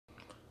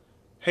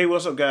Hey,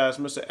 what's up guys?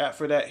 Mr. App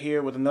for That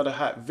here with another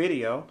hot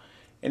video.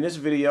 In this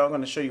video, I'm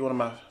going to show you one of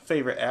my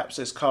favorite apps.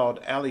 It's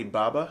called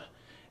Alibaba,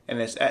 and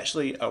it's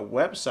actually a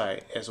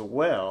website as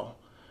well.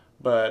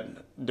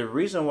 But the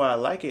reason why I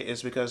like it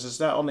is because it's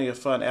not only a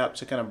fun app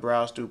to kind of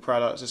browse through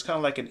products, it's kind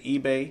of like an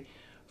eBay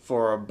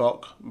for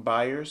bulk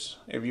buyers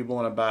if you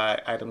want to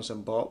buy items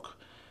in bulk.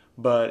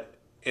 But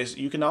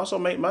you can also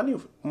make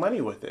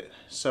money with it.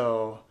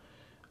 So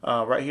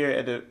right here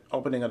at the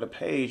opening of the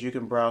page, you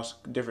can browse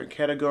different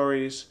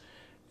categories.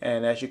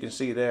 And as you can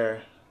see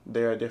there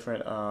are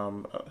different,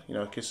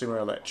 consumer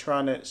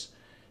electronics.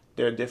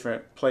 There are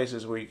different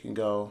places where you can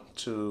go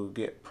to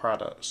get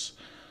products.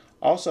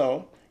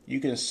 Also, you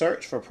can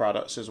search for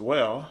products as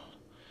well.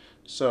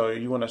 So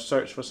you want to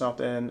search for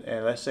something,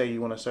 and let's say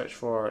you want to search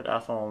for an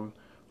iPhone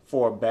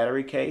 4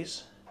 battery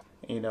case.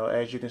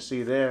 As you can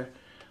see there,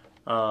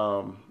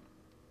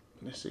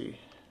 let's see.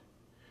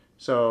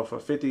 So for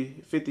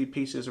 50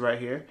 pieces right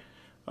here.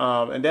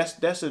 And that's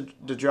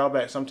the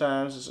drawback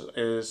sometimes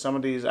is some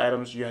of these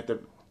items you have to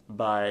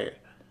buy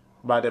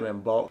them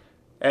in bulk.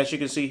 As you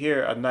can see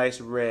here, a nice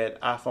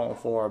red iPhone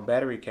 4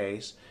 battery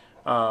case,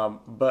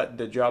 but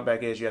the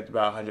drawback is you have to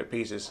buy 100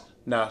 pieces.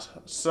 Now,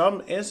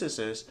 some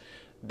instances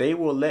they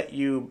will let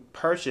you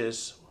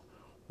purchase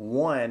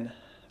one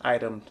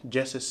item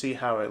just to see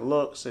how it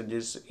looks and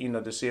just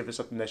to see if it's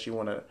something that you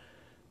want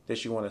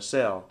to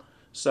sell.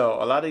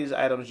 So a lot of these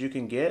items you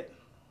can get.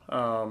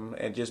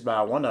 And just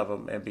buy one of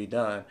them and be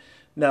done.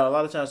 Now, a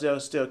lot of times they'll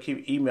still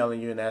keep emailing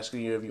you and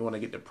asking you if you want to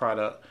get the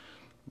product,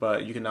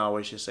 but you can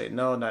always just say,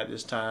 no, not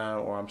this time,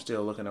 or I'm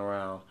still looking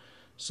around.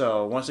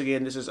 So once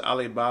again, this is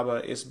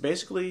Alibaba. It's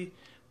basically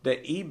the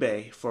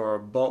eBay for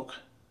bulk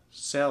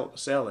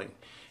selling.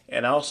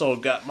 And I also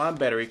got my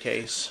battery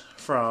case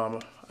from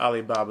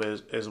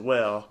Alibaba as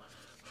well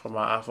for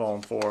my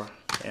iPhone 4,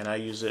 and I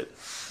use it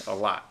a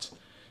lot,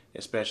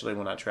 especially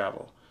when I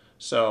travel.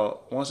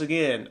 So once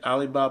again,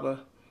 Alibaba,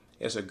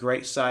 it's a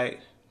great site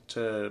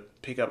to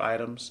pick up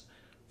items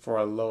for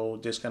a low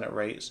discounted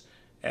rates.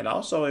 And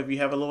also, if you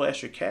have a little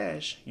extra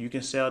cash, you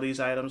can sell these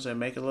items and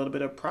make a little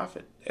bit of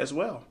profit as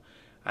well.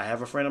 I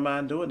have a friend of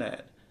mine doing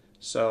that.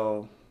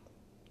 So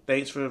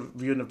thanks for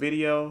viewing the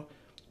video.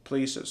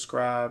 Please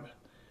subscribe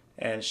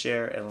and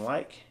share and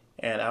like.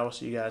 And I will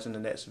see you guys in the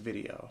next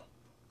video.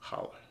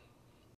 Holla.